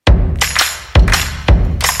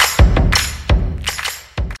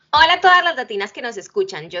Hola a todas las latinas que nos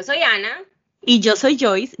escuchan, yo soy Ana. Y yo soy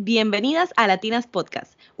Joyce, bienvenidas a Latinas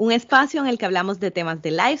Podcast, un espacio en el que hablamos de temas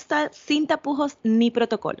de lifestyle sin tapujos ni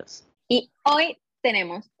protocolos. Y hoy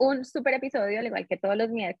tenemos un súper episodio, al igual que todos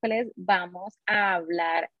los miércoles, vamos a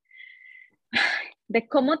hablar de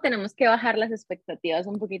cómo tenemos que bajar las expectativas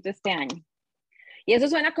un poquito este año. Y eso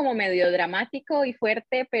suena como medio dramático y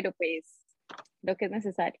fuerte, pero pues lo que es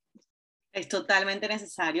necesario. Es totalmente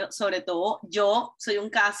necesario, sobre todo yo soy un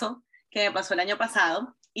caso que me pasó el año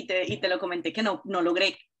pasado y te lo comenté que no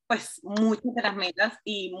logré pues muchas de las metas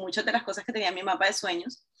y muchas de las cosas que tenía en mi mapa de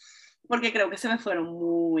sueños, porque creo que se me fueron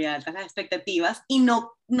muy altas las expectativas y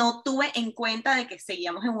no tuve en cuenta de que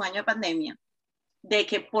seguíamos en un año de pandemia, de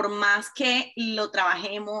que por más que lo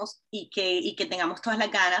trabajemos y que tengamos todas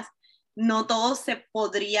las ganas, no todo se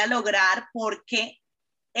podría lograr porque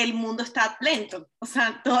el mundo está lento, o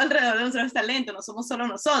sea, todo alrededor de nosotros está lento, no somos solo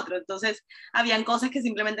nosotros, entonces habían cosas que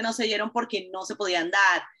simplemente no se dieron porque no se podían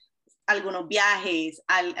dar, algunos viajes,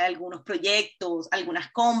 algunos proyectos,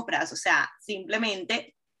 algunas compras, o sea,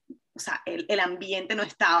 simplemente, o sea, el ambiente no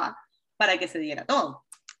estaba para que se diera todo.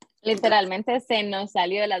 Literalmente se nos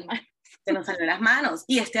salió de las manos. Se nos salió de las manos,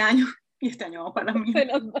 y este año vamos para mí. Se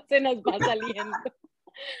nos va saliendo.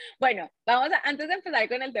 Bueno, antes de empezar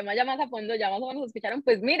con el tema ya más a fondo, ya más o menos escucharon,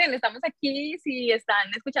 pues miren, estamos aquí, si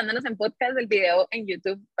están escuchándonos en podcast, el video en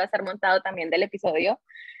YouTube va a estar montado también del episodio,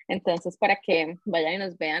 entonces para que vayan y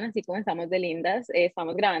nos vean, así como estamos de lindas,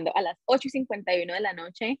 estamos grabando a las 8:51 de la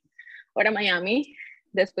noche, hora Miami,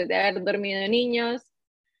 después de haber dormido niños,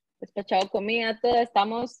 despachado comida, todas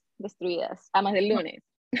estamos destruidas, además del lunes.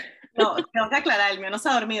 No, tengo que aclarar, el mío no se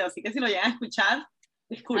ha dormido, así que si lo llegan a escuchar,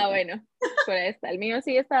 disculpen. Ah, bueno, por ahí está. El mío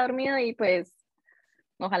sí está dormido y pues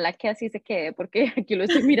ojalá que así se quede porque aquí lo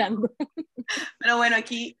estoy mirando. Pero bueno,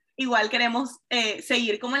 aquí igual queremos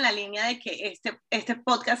seguir como en la línea de que este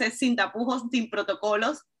podcast es sin tapujos, sin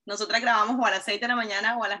protocolos. Nosotras grabamos o a las 6 de la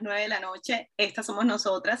mañana o a las 9 de la noche. Estas somos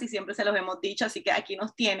nosotras y siempre se los hemos dicho, así que aquí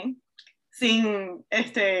nos tienen sin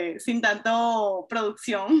tanto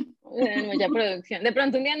producción. Mucha producción. De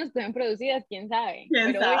pronto un día nos pueden producidas, quién sabe.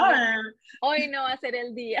 ¿Quién Pero sabe? Hoy no va a ser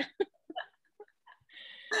el día.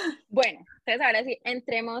 Bueno, entonces ahora sí,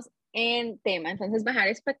 entremos en tema. Entonces, bajar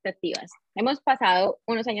expectativas. Hemos pasado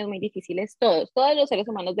unos años muy difíciles, todos los seres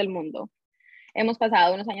humanos del mundo. Hemos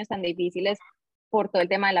pasado unos años tan difíciles por todo el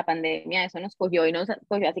tema de la pandemia. Eso nos cogió y nos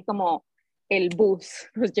cogió así como el bus,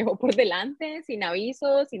 nos llevó por delante, sin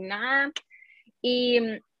aviso, sin nada. Y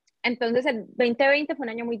entonces el 2020 fue un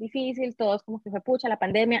año muy difícil, todos como que fue pucha la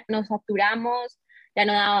pandemia, nos saturamos, ya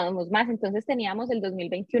no dábamos más, entonces teníamos el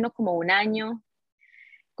 2021 como un año,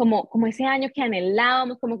 como ese año que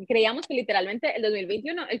anhelábamos, como que creíamos que literalmente el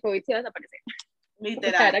 2021 el COVID se iba a desaparecer.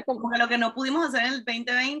 Literal, como que lo que no pudimos hacer en el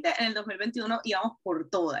 2020, en el 2021 íbamos por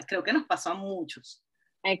todas, creo que nos pasó a muchos.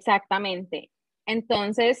 Exactamente,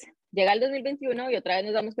 entonces llega el 2021 y otra vez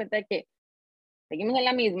nos damos cuenta de que seguimos en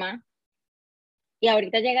la misma, y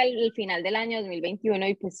ahorita llega el final del año 2021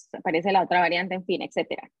 y pues aparece la otra variante, en fin,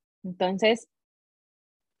 etcétera. Entonces,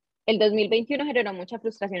 el 2021 generó mucha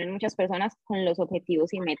frustración en muchas personas con los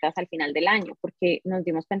objetivos y metas al final del año, porque nos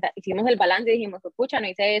dimos cuenta, hicimos el balance y dijimos, pucha, no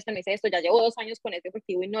hice esto, ya llevo 2 años con este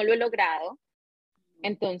objetivo y no lo he logrado,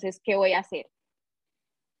 entonces, ¿qué voy a hacer?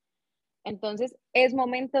 Entonces, es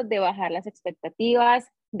momento de bajar las expectativas,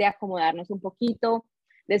 de acomodarnos un poquito,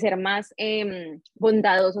 de ser más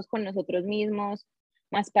bondadosos con nosotros mismos,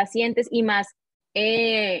 más pacientes y más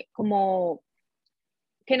como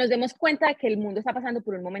que nos demos cuenta de que el mundo está pasando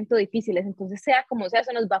por un momento difícil, entonces sea como sea,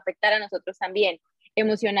 eso nos va a afectar a nosotros también,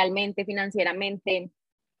 emocionalmente, financieramente,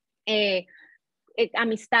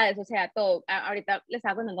 amistades, o sea, todo. Ahorita le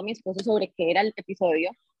estaba contando a mi esposo sobre qué era el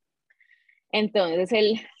episodio, entonces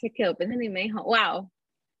él se quedó pensando y me dijo, wow,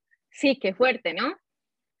 sí, qué fuerte, ¿no?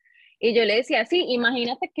 Y yo le decía, sí,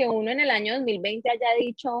 imagínate que uno en el año 2020 haya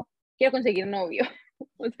dicho, quiero conseguir novio.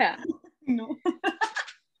 O sea, no.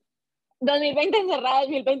 2020 encerrado,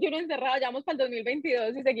 2021 encerrado, ya vamos para el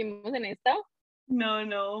 2022 y seguimos en esta.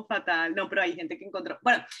 No, fatal. No, pero hay gente que encontró.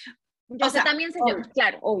 Bueno, yo sé también, señor,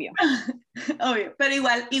 claro, obvio. Obvio, pero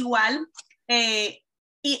igual,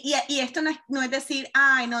 y esto no es decir,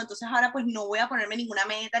 ay, no, entonces ahora pues no voy a ponerme ninguna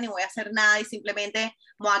meta, ni voy a hacer nada y simplemente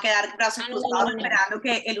me voy a quedar brazos cruzados esperando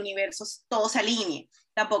que el universo todo se alinee.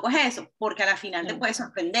 Tampoco es eso, porque a la final te puede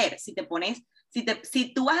sorprender si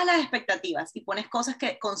tú bajas las expectativas y pones cosas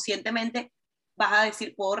que conscientemente vas a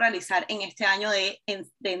decir, puedo realizar en este año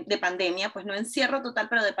de pandemia, pues no encierro total,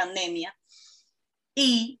 pero de pandemia,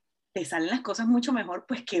 y te salen las cosas mucho mejor,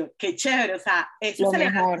 pues qué chévere, o sea, esa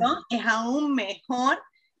celebración es aún mejor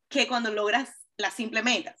que cuando logras la simple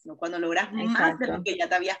meta, sino cuando logras más de lo que ya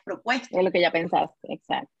te habías propuesto. De lo que ya pensaste,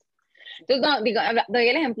 exacto. Entonces, no, digo, doy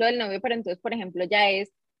el ejemplo del novio, pero entonces, por ejemplo, ya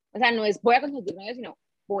es, o sea, no es voy a conseguir novio, sino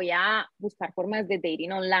voy a buscar formas de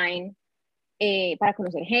dating online para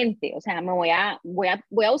conocer gente, o sea, voy a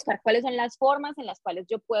buscar cuáles son las formas en las cuales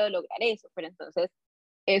yo puedo lograr eso, pero entonces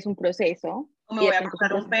es un proceso. O me voy a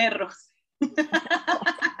comprar un perro.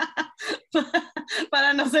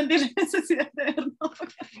 Para no sentir la necesidad de ver novio.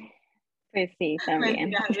 Pues sí,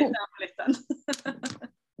 también. Mentira, nadie estaba molestando.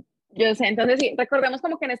 Yo sé, entonces sí, recordemos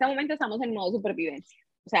como que en este momento estamos en modo supervivencia,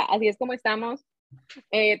 o sea, así es como estamos,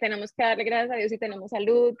 tenemos que darle gracias a Dios si tenemos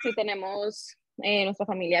salud, si tenemos nuestra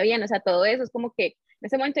familia bien, o sea, todo eso es como que en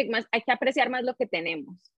este momento hay que apreciar más lo que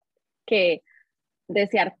tenemos que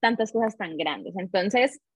desear tantas cosas tan grandes.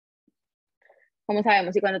 Entonces, como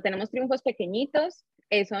sabemos, y cuando tenemos triunfos pequeñitos,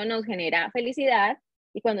 eso nos genera felicidad,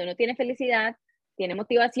 y cuando uno tiene felicidad, tiene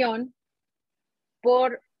motivación,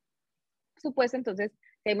 por supuesto, entonces,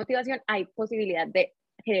 si hay motivación, hay posibilidad de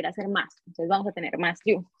querer hacer más, entonces vamos a tener más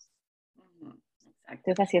triunfos.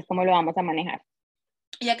 Entonces, así es como lo vamos a manejar.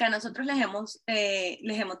 Y acá nosotros les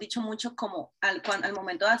hemos dicho mucho como al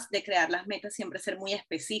momento de crear las metas siempre ser muy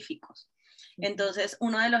específicos. Entonces,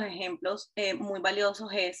 uno de los ejemplos muy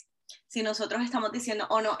valiosos es si nosotros estamos diciendo,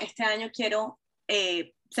 oh no, este año quiero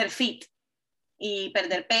ser fit y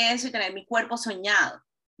perder peso y tener mi cuerpo soñado.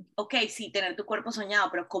 Ok, sí, tener tu cuerpo soñado,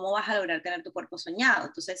 pero ¿cómo vas a lograr tener tu cuerpo soñado?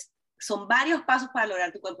 Entonces, son varios pasos para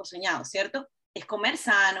lograr tu cuerpo soñado, ¿cierto? Es comer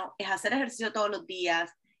sano, es hacer ejercicio todos los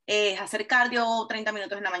días, es hacer cardio 30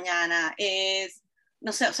 minutos en la mañana, es,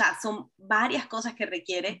 no sé, o sea, son varias cosas que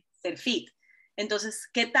requiere ser fit. Entonces,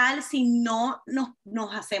 ¿qué tal si no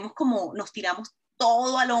nos hacemos como, nos tiramos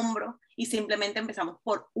todo al hombro y simplemente empezamos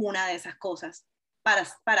por una de esas cosas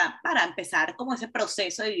para empezar como ese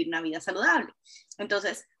proceso de vivir una vida saludable?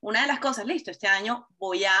 Entonces, una de las cosas, listo, este año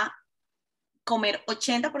voy a comer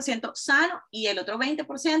 80% sano y el otro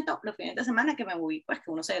 20% los fines de semana que me voy, pues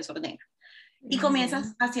que uno se desordena. Y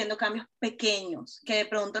comienzas haciendo cambios pequeños, que de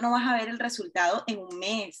pronto no vas a ver el resultado en un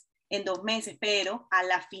mes, en 2 meses, pero a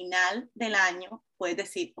la final del año puedes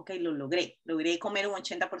decir, ok, lo logré comer un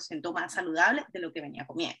 80% más saludable de lo que venía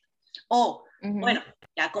comiendo. O, bueno,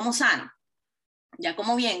 ya como sano, ya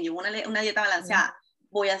como bien, llevo una dieta balanceada,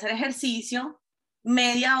 voy a hacer ejercicio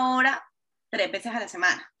media hora, 3 veces a la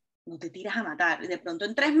semana. No te tiras a matar. Y de pronto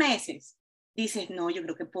en 3 meses dices, no, yo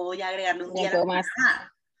creo que puedo ya agregarle un día a la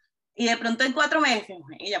semana. Y de pronto en 4 meses,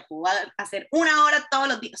 ya puedo hacer 1 hora todos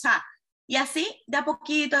los días. O sea, y así de a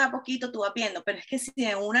poquito tú vas viendo. Pero es que si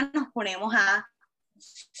de una nos ponemos a,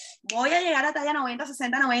 voy a llegar a talla 90,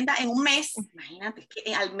 60, 90 en un mes, imagínate,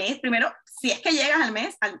 que al mes, primero, si es que llegas al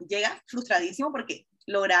mes, llegas frustradísimo porque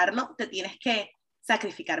lograrlo te tienes que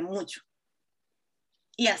sacrificar mucho.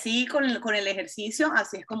 Y así con el ejercicio,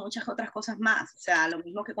 así es con muchas otras cosas más. O sea, lo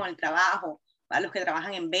mismo que con el trabajo, para los que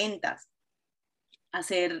trabajan en ventas,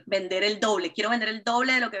 vender el doble. Quiero vender el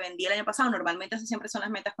doble de lo que vendí el año pasado. Normalmente esas siempre son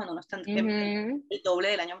las metas cuando uno está el doble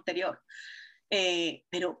del año anterior.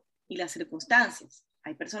 Pero, ¿y las circunstancias?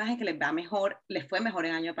 Hay personas en que les fue mejor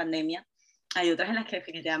en año de pandemia. Hay otras en las que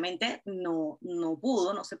definitivamente no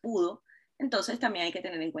se pudo. Entonces también hay que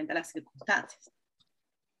tener en cuenta las circunstancias.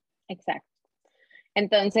 Exacto.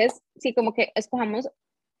 Entonces, sí, como que escojamos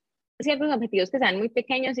ciertos objetivos que sean muy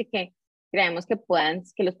pequeños y que creemos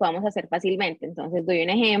que los podamos hacer fácilmente. Entonces, doy un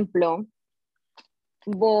ejemplo.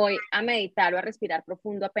 Voy a meditar o a respirar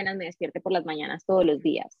profundo apenas me despierte por las mañanas todos los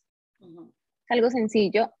días. Algo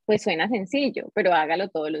sencillo, pues suena sencillo, pero hágalo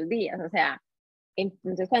todos los días. O sea,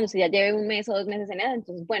 entonces cuando usted ya lleve 1 mes o 2 meses en edad,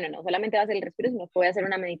 entonces, bueno, no solamente va a hacer el respiro, sino que voy a hacer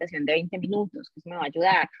una meditación de 20 minutos, que eso me va a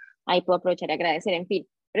ayudar. Ahí puedo aprovechar y agradecer, en fin.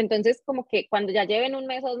 Pero entonces, como que cuando ya lleven 1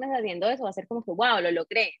 mes o 2 meses haciendo eso, va a ser como que, wow, lo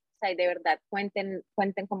logré. O sea, y de verdad, cuenten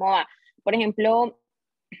cómo va. Por ejemplo,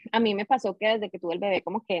 a mí me pasó que desde que tuve el bebé,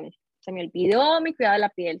 como que se me olvidó mi cuidado de la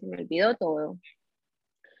piel, se me olvidó todo.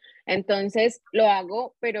 Entonces lo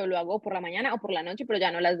hago, pero lo hago por la mañana o por la noche, pero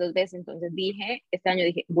ya no las 2 veces. Entonces este año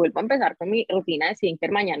dije, vuelvo a empezar con mi rutina de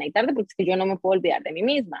skincare mañana y tarde, porque es que yo no me puedo olvidar de mí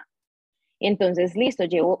misma. Y entonces, listo,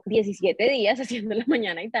 llevo 17 días haciendo la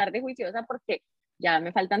mañana y tarde juiciosa porque ya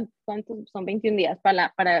me faltan, son 21 días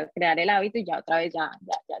para crear el hábito y ya otra vez ya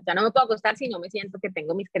no me puedo acostar si no me siento que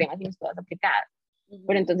tengo mis cremas y mis cosas aplicadas.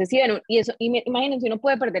 Pero entonces sí, bueno, imagínense, uno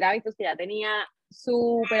puede perder hábitos que ya tenía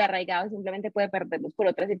súper arraigados, simplemente puede perderlos por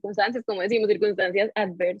otras circunstancias, como decimos, circunstancias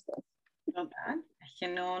adversas. Total, es que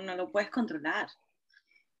no lo puedes controlar.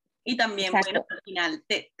 Y también, bueno, al final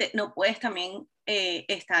no puedes también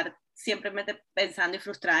estar siempre pensando y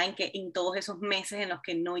frustrada en todos esos meses en los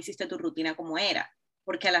que no hiciste tu rutina como era.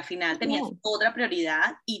 porque a la final tenías otra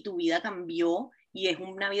prioridad y tu vida cambió y es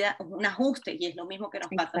una vida, un ajuste, y es lo mismo que nos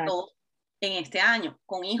pasa a todos en este año,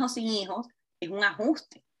 con hijos, sin hijos, es un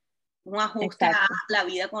ajuste a la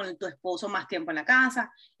vida con tu esposo más tiempo en la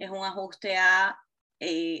casa, es un ajuste a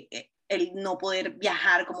el no poder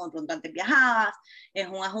viajar como de pronto antes viajabas, es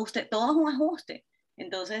un ajuste, todo es un ajuste.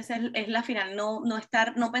 Entonces es la final,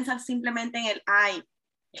 no pensar simplemente en el, ay,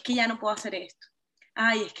 es que ya no puedo hacer esto,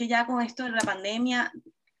 ay, es que ya con esto de la pandemia,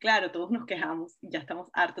 claro, todos nos quejamos, ya estamos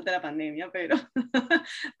hartos de la pandemia, pero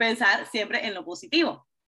pensar siempre en lo positivo.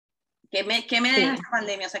 ¿Qué me deja esta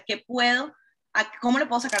pandemia? O sea, ¿cómo le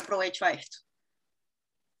puedo sacar provecho a esto?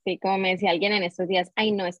 Sí, como me decía alguien en estos días,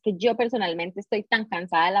 ay, no, es que yo personalmente estoy tan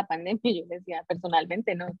cansada de la pandemia. Yo decía,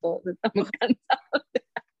 personalmente no, todos estamos cansados de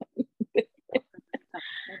la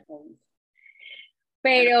pandemia.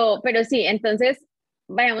 Pero sí, entonces,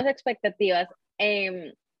 vayamos a expectativas.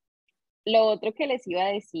 Lo otro que les iba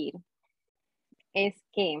a decir es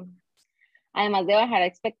que, además de bajar a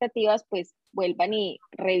expectativas, pues vuelvan y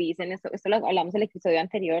revisen, esto lo hablamos en el episodio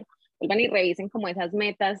anterior, vuelvan y revisen como esas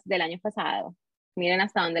metas del año pasado, miren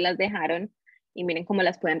hasta dónde las dejaron y miren cómo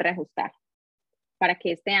las pueden reajustar para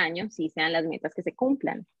que este año sí sean las metas que se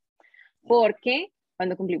cumplan. Porque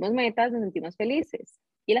cuando cumplimos metas nos sentimos felices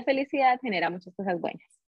y la felicidad genera muchas cosas buenas.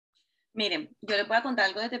 Miren, yo les voy a contar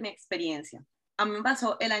algo desde mi experiencia. A mí me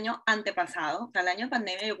pasó el año antepasado, o sea, el año de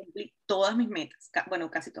pandemia yo cumplí todas mis metas,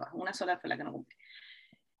 bueno, casi todas, una sola fue la que no cumplí.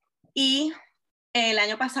 Y el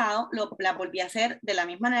año pasado la volví a hacer de la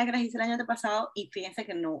misma manera que las hice el año antepasado y fíjense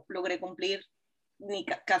que no logré cumplir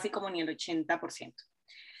casi como ni el 80%.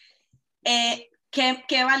 ¿Qué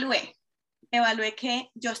evalué? Evalué que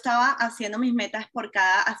yo estaba haciendo mis metas por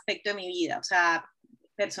cada aspecto de mi vida, o sea,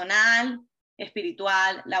 personal,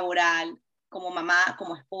 espiritual, laboral, como mamá,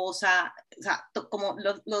 como esposa, o sea, como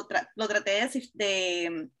lo traté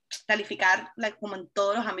de calificar como en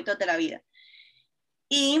todos los ámbitos de la vida.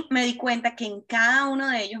 Y me di cuenta que en cada uno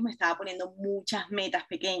de ellos me estaba poniendo muchas metas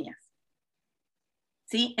pequeñas.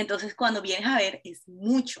 ¿Sí? Entonces, cuando vienes a ver, es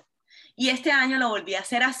mucho. Y este año lo volví a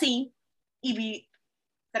hacer así y vi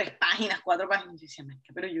 3 páginas, 4 páginas. Y yo decía,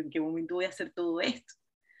 pero yo en qué momento voy a hacer todo esto.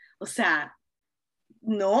 O sea,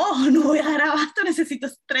 no voy a dar abasto, necesito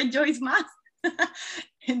 3 joys más.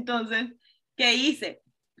 Entonces, ¿qué hice?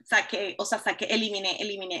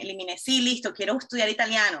 Eliminé. Sí, listo, quiero estudiar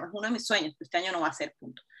italiano, es uno de mis sueños, pero este año no va a ser,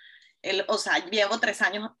 punto. O sea, llevo 3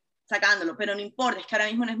 años sacándolo, pero no importa, es que ahora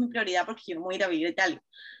mismo no es mi prioridad porque yo no voy a ir a vivir a Italia.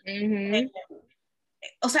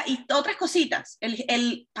 O sea, y otras cositas.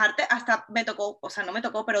 Parte hasta me tocó, o sea, no me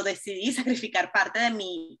tocó, pero decidí sacrificar parte de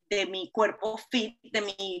mi cuerpo fit, de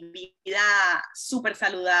mi vida súper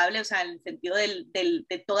saludable, o sea, en el sentido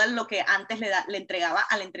de todo lo que antes le entregaba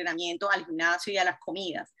al entrenamiento, al gimnasio y a las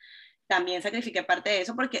comidas. También sacrifiqué parte de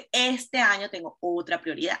eso porque este año tengo otra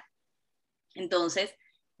prioridad. Entonces,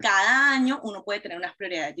 cada año uno puede tener unas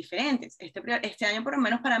prioridades diferentes. Este año, por lo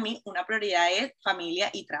menos para mí, una prioridad es familia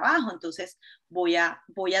y trabajo. Entonces, voy a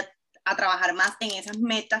trabajar más en esas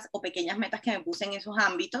metas o pequeñas metas que me puse en esos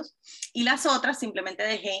ámbitos. Y las otras simplemente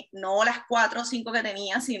dejé, no las 4 o 5 que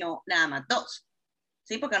tenía, sino nada más 2.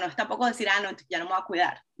 ¿Sí? Porque no es tampoco decir, no, ya no me voy a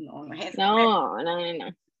cuidar. No es eso. No.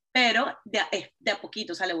 Pero de a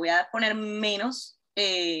poquito, o sea, le voy a poner menos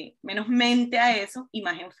mente a eso y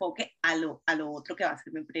más enfoque a lo otro que va a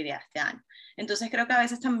ser mi prioridad este año. Entonces creo que a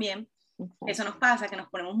veces también eso nos pasa, que nos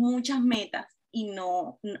ponemos muchas metas y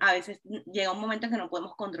a veces llega un momento en que no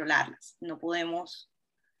podemos controlarlas, no podemos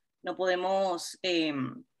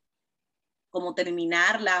como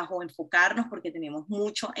terminarlas o enfocarnos porque tenemos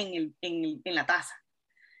mucho en la taza.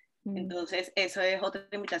 Entonces eso es otra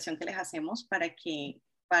invitación que les hacemos para que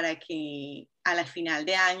a la final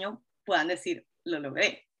de año puedan decir, lo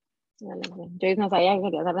logré. Yo no sabía que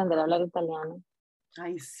querías aprender a hablar italiano.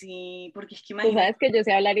 Ay, sí, porque es que imagínate. Tú sabes que yo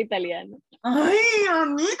sé hablar italiano. Ay,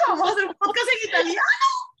 Anita, vamos a hacer un podcast en italiano.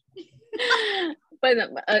 Pues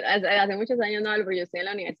hace muchos años no hablo, pero yo estoy en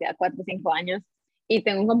la universidad 4 o 5 años y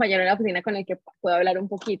tengo un compañero en la oficina con el que puedo hablar un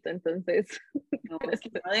poquito, entonces. No,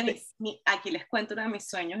 aquí les cuento uno de mis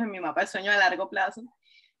sueños, en mi mapa de sueños a largo plazo,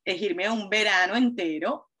 es irme un verano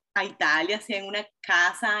entero a Italia, así en una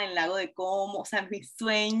casa en el lago de Como, o sea, mi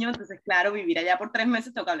sueño. Entonces, claro, vivir allá por 3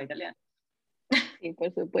 meses toca hablar italiano. Sí,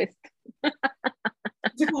 por supuesto.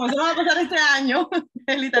 Entonces, como eso no va a pasar este año,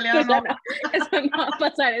 el italiano no. Eso no va a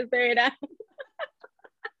pasar este verano.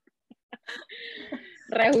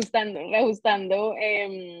 reajustando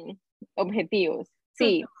objetivos.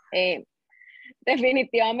 Sí,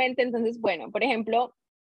 definitivamente. Entonces, bueno, por ejemplo,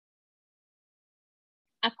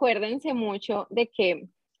 acuérdense mucho de que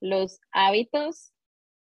los hábitos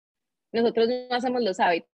nosotros no hacemos los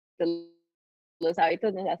hábitos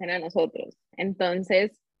nos hacen a nosotros.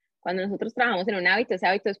 Entonces, cuando nosotros trabajamos en un hábito, ese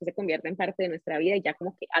hábito después se convierte en parte de nuestra vida y ya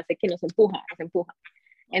como que hace que nos empuja.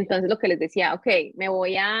 Entonces, lo que les decía, ok, me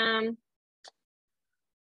voy a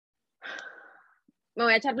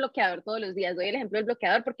echar bloqueador todos los días. Doy el ejemplo del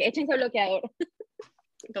bloqueador porque échense bloqueador.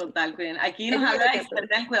 Total, cuiden. Aquí nos habla de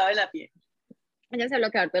experta en el cuidado de la piel. Échense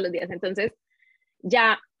bloqueador todos los días. Entonces,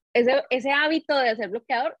 ya ese hábito de hacer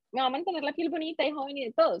bloqueador me va a mantener la piel bonita y joven y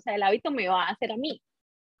de todo. O sea, el hábito me va a hacer a mí.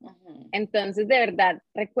 Entonces, de verdad,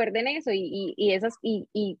 recuerden eso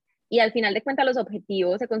y al final de cuentas los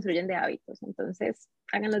objetivos se construyen de hábitos. Entonces,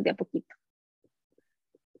 háganlos de a poquito.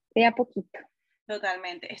 De a poquito.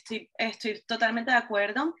 Totalmente, estoy totalmente de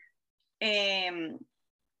acuerdo.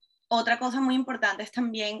 Otra cosa muy importante es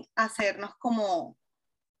también hacernos como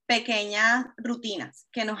pequeñas rutinas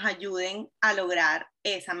que nos ayuden a lograr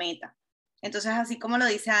esa meta. Entonces, así como lo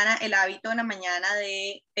dice Ana, el hábito en la mañana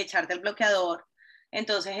de echarte el bloqueador,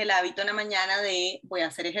 entonces el hábito en la mañana de voy a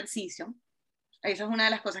hacer ejercicio. Esa es una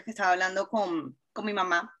de las cosas que estaba hablando con mi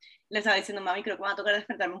mamá. Le estaba diciendo, mami, creo que me va a tocar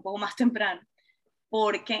despertarme un poco más temprano,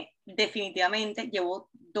 porque definitivamente llevo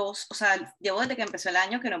desde que empezó el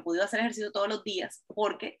año que no he podido hacer ejercicio todos los días,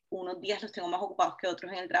 porque unos días los tengo más ocupados que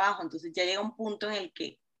otros en el trabajo. Entonces ya llega un punto en el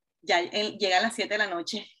que ya llega a las 7 de la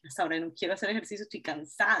noche, hasta ahora no quiero hacer ejercicio, estoy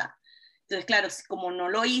cansada. Entonces, claro, como no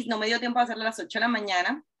lo hice, no me dio tiempo a hacerlo a las 8 de la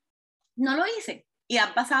mañana, no lo hice. Y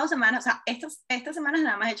han pasado semanas, o sea, estas semanas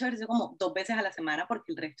nada más he hecho ejercicio como 2 veces a la semana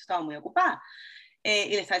porque el resto estaba muy ocupada. Y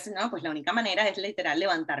le estaba diciendo, no, pues la única manera es literal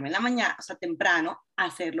levantarme en la mañana, o sea, temprano,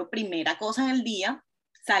 hacerlo primera cosa en el día,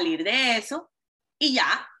 salir de eso y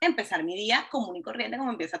ya empezar mi día común y corriente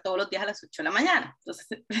como empieza todos los días a las 8 de la mañana.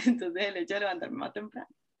 Entonces el hecho de levantarme más temprano.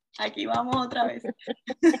 Aquí vamos otra vez.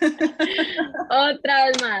 Otra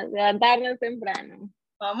vez más, levantarnos temprano.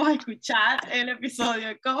 Vamos a escuchar el episodio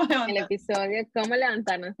de cómo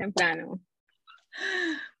levantarnos temprano.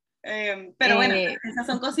 Pero bueno, esas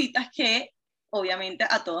son cositas que obviamente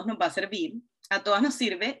a todos nos va a servir, a todos nos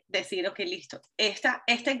sirve decir, ok, listo, esta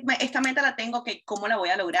meta la tengo, ok, ¿cómo la voy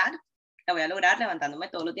a lograr? La voy a lograr levantándome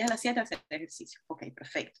todos los días a las 7 a hacer ejercicio. Ok,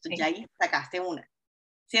 perfecto. Entonces ya ahí sacaste una,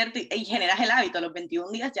 ¿cierto? Y generas el hábito, a los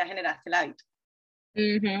 21 días ya generaste el hábito.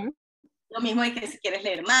 Lo mismo es que si quieres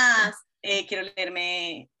leer más, quiero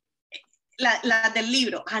leerme la del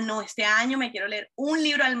libro. No, este año me quiero leer un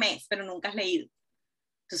libro al mes, pero nunca has leído.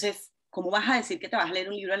 Entonces, ¿cómo vas a decir que te vas a leer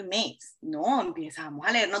un libro al mes? No, empezamos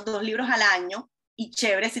a leernos 2 libros al año y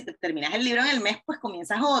chévere, si te terminas el libro en el mes, pues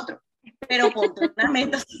comienzas otro. Pero ponte una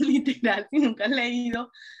meta literal si nunca has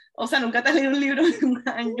leído, o sea, nunca te has leído un libro en un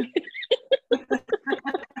año.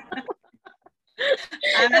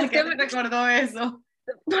 Ana, ¿qué te recordó eso?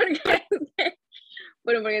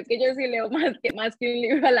 Porque es que yo sí leo más que un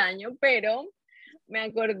libro al año, pero me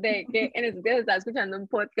acordé que en estos días estaba escuchando un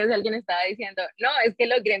podcast y alguien estaba diciendo, no, es que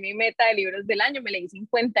logré mi meta de libros del año, me leí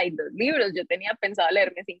 52 libros, yo tenía pensado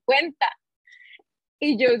leerme 50.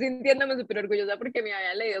 Y yo sintiéndome súper orgullosa porque me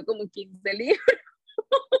había leído como 15 libros.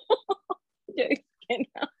 Yo dije,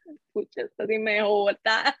 no, escucha, esto sí me dejó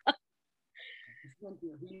botada.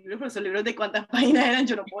 Libros, pero esos libros de cuántas páginas eran,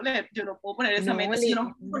 yo no puedo leer, yo no puedo poner esa meta, yo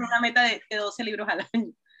no puedo poner una meta de 12 libros al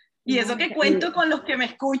año. Y eso que cuento con los que me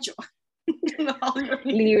escucho.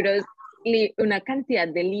 Libros, una cantidad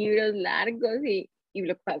de libros largos y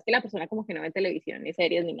lo que pasa es que la persona como que no ve televisión ni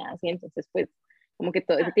series ni nada así, entonces pues como que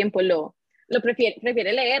todo ese tiempo lo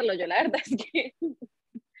prefiere leerlo. Yo la verdad es que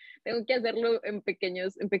tengo que hacerlo en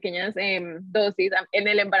pequeñas dosis. En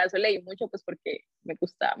el embarazo leí mucho pues porque me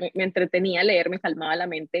gustaba, me entretenía leer, me calmaba la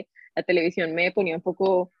mente. La televisión me ponía un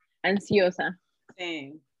poco ansiosa.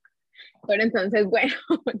 Sí. Pero entonces, bueno,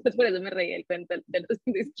 entonces por eso me reí del cuento de los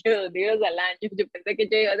 2 libros al año. Yo pensé que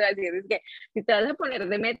yo iba a decir, es que si te vas a poner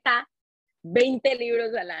de meta 20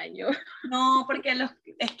 libros al año. No, porque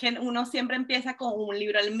es que uno siempre empieza con un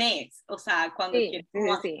libro al mes, o sea, cuando quieres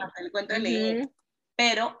hacer el cuento de leer.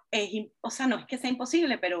 Pero, o sea, no es que sea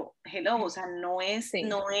imposible, pero, hello, o sea, no es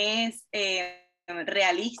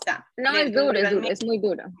realista. No, es duro, es muy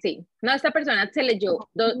duro, sí. No, esta persona se leyó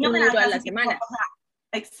un libro a la semana.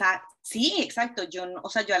 Exacto, sí, exacto. Yo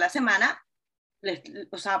a la semana,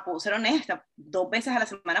 o sea, puedo ser honesta, 2 veces a la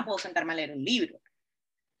semana puedo sentarme a leer un libro.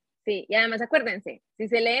 Sí, y además acuérdense, si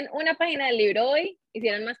se leen una página del libro hoy,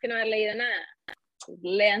 hicieron más que no haber leído nada, pues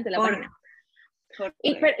léanse la página.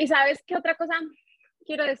 Y ¿sabes qué otra cosa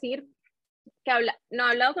quiero decir? Que no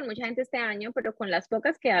he hablado con mucha gente este año, pero con las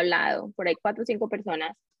pocas que he hablado, por ahí 4 o 5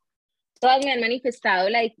 personas, todas me han manifestado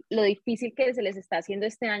lo difícil que se les está haciendo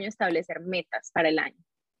este año establecer metas para el año.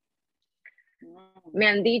 Me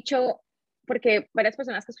han dicho, porque varias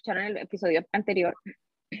personas que escucharon el episodio anterior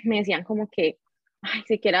me decían como que, ay,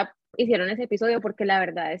 siquiera hicieron ese episodio, porque la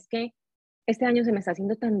verdad es que este año se me está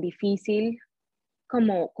haciendo tan difícil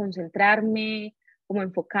como concentrarme, como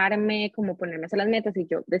enfocarme, como ponerme a hacer las metas, y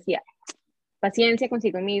yo decía, paciencia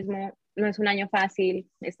consigo mismo, no es un año fácil,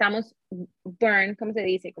 estamos burn, como se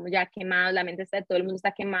dice, como ya quemados, la mente está, todo el mundo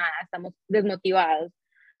está quemada, estamos desmotivados.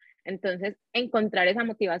 Entonces, encontrar esa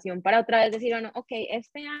motivación para otra vez decir, bueno, ok,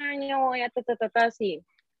 este año voy a sí,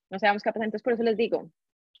 no sabemos qué pasa. Entonces, por eso les digo,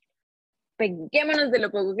 peguémonos de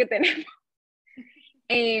lo poco que tenemos,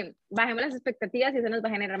 bajemos las expectativas, y eso nos va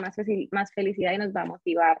a generar más felicidad y nos va a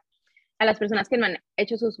motivar. A las personas que no han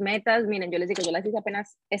hecho sus metas, miren, yo les digo, yo las hice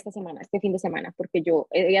apenas esta semana, este fin de semana, porque yo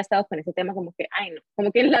había estado con ese tema como que, ay no,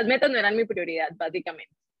 como que las metas no eran mi prioridad,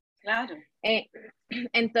 básicamente. Claro.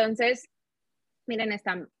 Entonces, miren,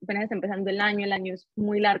 apenas está empezando el año es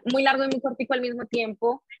muy largo y muy cortico al mismo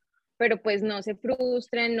tiempo, pero pues no se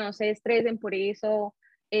frustren, no se estresen por eso.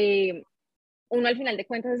 Uno al final de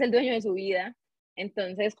cuentas es el dueño de su vida,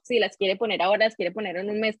 entonces si las quiere poner ahora, las quiere poner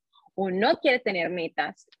en un mes, o no quiere tener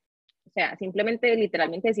metas, o sea, simplemente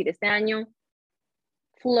literalmente decir este año,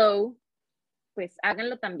 flow, pues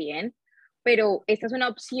háganlo también, pero esta es una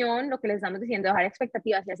opción, lo que les estamos diciendo, bajar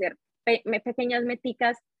expectativas y hacer pequeñas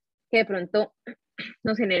meticas que de pronto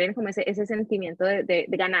nos generen como ese sentimiento de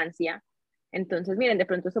ganancia. Entonces, miren, de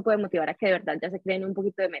pronto esto puede motivar a que de verdad ya se creen un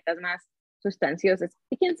poquito de metas más sustanciosas.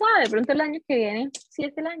 Y quién sabe, de pronto el año que viene, sí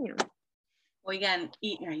es el año. Oigan,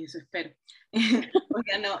 ay, eso espero.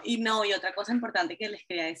 Oigan, y otra cosa importante que les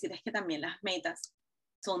quería decir es que también las metas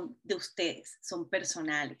son de ustedes, son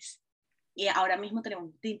personales. Y ahora mismo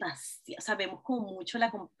tenemos demasiado, sabemos como mucho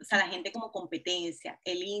la gente como competencia,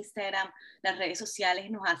 el Instagram, las redes sociales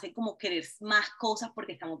nos hacen como querer más cosas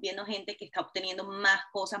porque estamos viendo gente que está obteniendo más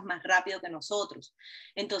cosas más rápido que nosotros.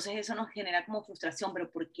 Entonces eso nos genera como frustración,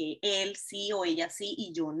 pero ¿por qué él sí o ella sí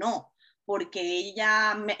y yo no? Porque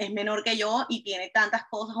ella es menor que yo y tiene tantas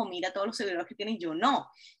cosas, o mira todos los seguidores que tiene y yo no.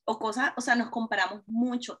 O sea, nos comparamos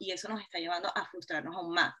mucho y eso nos está llevando a frustrarnos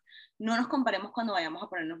aún más. No nos comparemos cuando vayamos a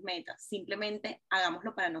ponernos metas, simplemente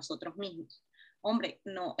hagámoslo para nosotros mismos. Hombre,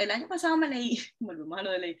 no, el año pasado volvemos a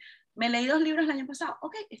lo de leer, me leí 2 libros el año pasado,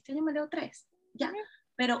 ok, este año me leo 3, ya.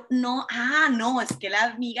 Pero no, no, es que la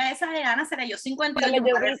amiga esa de Ana se leyó 52,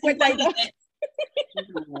 yo me 52.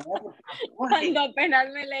 No, cuando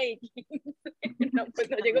apenas me leí 15. No, pues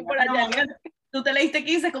no llego por allá. No, tú te leíste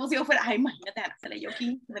 15 como si yo fuera, ay, imagínate, Ana se leyó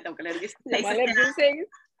 15, me tengo que leer 16.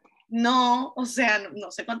 No, o sea,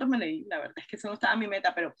 no sé cuántos me leí, la verdad es que eso no estaba en mi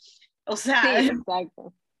meta, pero, o sea, sí,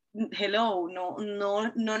 exacto. Hello,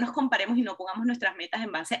 no nos comparemos y no pongamos nuestras metas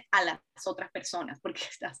en base a las otras personas, porque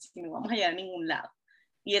así no vamos a llegar a ningún lado.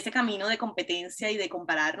 Y ese camino de competencia y de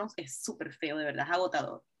compararnos es súper feo, de verdad, es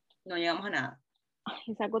agotador. No llegamos a nada.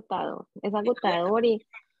 Es agotador y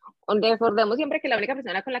recordemos siempre que la única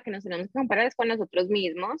persona con la que nos tenemos que comparar es con nosotros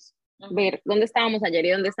mismos, ver dónde estábamos ayer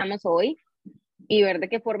y dónde estamos hoy, y ver de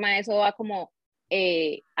qué forma eso va como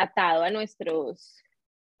atado a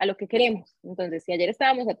lo que queremos. Entonces, si ayer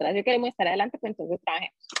estábamos atrás y queremos estar adelante, pues entonces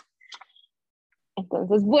trabajemos.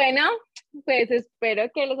 Entonces, bueno, pues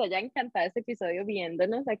espero que les haya encantado este episodio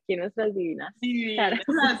viéndonos aquí en nuestras divinas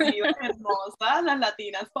hermosas, las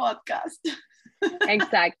Latinas Podcast.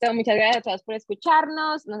 Exacto, muchas gracias a todos por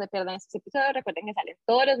escucharnos, no se pierdan estos episodios, recuerden que salen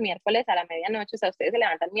todos los miércoles a la medianoche, o sea, ustedes se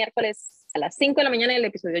levantan miércoles a las 5 de la mañana y el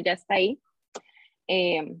episodio ya está ahí.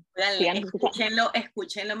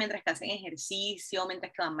 Escúchenlo mientras que hacen ejercicio,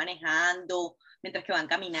 mientras que van manejando, mientras que van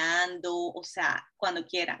caminando, o sea, cuando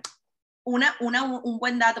quieran. Un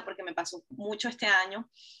buen dato, porque me pasó mucho este año,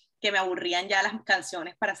 que me aburrían ya las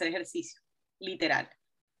canciones para hacer ejercicio, literal.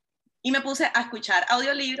 Y me puse a escuchar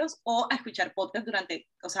audiolibros o a escuchar podcast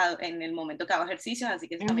en el momento que hago ejercicios, así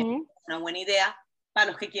que también es una buena idea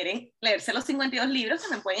para los que quieren leerse los 52 libros,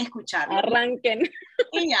 también pueden escucharlos. Arranquen.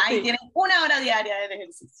 Y ya, ahí tienen 1 hora diaria de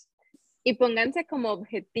ejercicio. Y pónganse como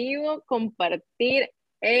objetivo compartir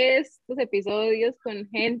estos episodios con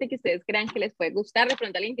gente que ustedes crean que les puede gustar. De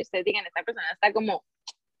pronto alguien que ustedes digan, esta persona está como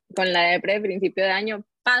con la depre de principio de año,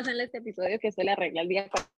 pásenle este episodio que esto le arregla el día.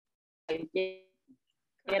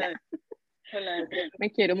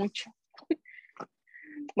 Me quiero mucho.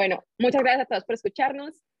 Bueno, muchas gracias a todos por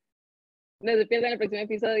escucharnos. No se pierdan el próximo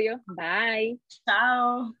episodio. Bye.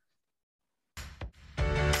 Chao.